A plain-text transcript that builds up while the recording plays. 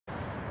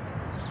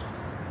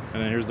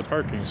And then here's the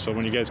parking. So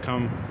when you guys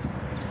come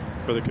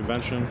for the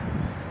convention,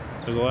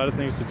 there's a lot of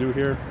things to do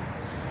here.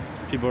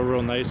 People are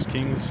real nice.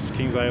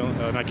 Kings Island,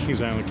 not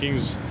Kings Island,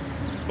 Kings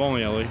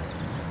Bowling Alley.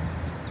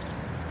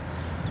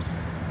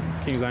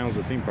 Kings Island's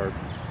a theme park.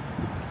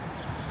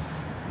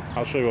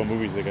 I'll show you what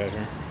movies they got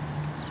here,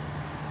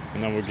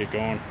 and then we'll get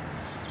going.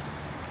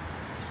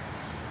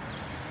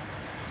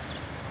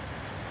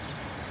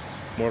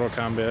 Mortal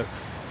Kombat.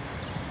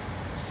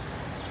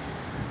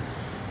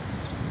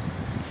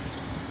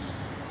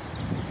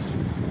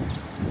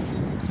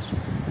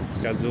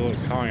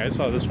 Godzilla Kong. I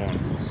saw this one.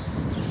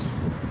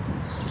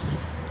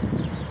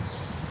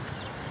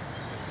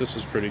 This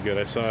was pretty good.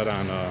 I saw it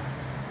on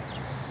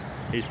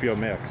HBO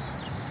Max.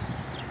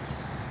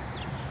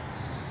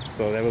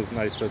 So that was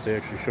nice that they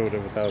actually showed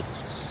it without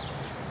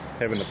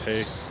having to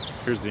pay.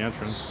 Here's the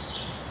entrance.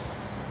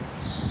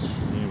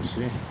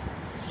 AMC.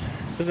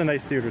 This is a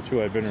nice theater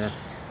too. I've been here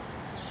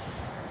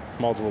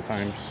multiple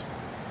times.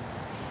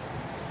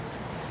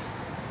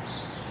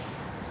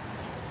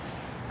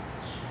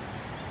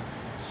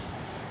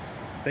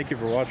 Thank you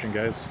for watching,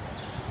 guys.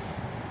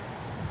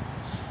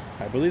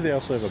 I believe they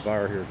also have a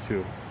bar here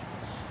too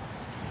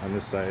on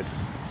this side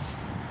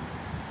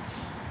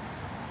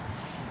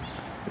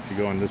if you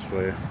go on this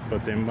way,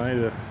 but they might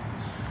have,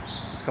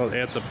 it's called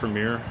At the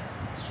Premiere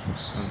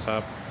on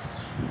top,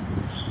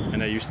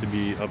 and that used to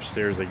be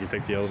upstairs. Like you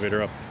take the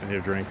elevator up and you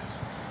have drinks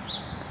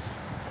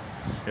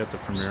at the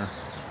Premiere,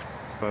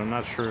 but I'm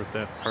not sure if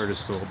that part is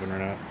still open or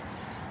not,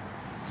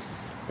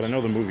 but I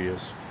know the movie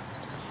is.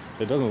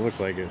 It doesn't look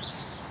like it.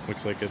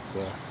 Looks like it's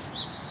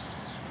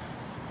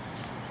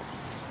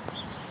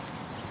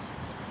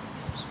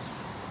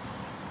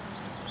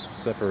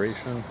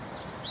separation.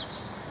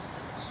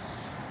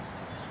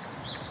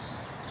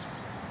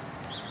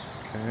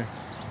 Okay.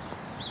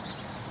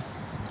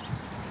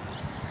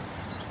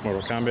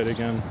 Mortal Kombat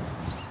again.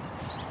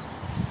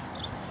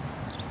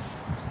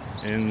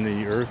 In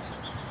the Earth.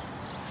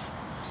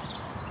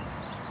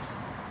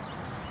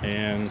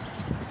 And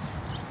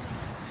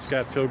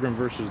Scott Pilgrim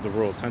versus the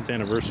World, 10th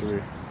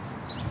anniversary.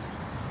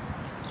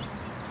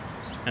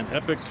 An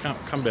epic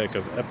comeback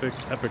of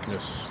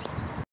epicness.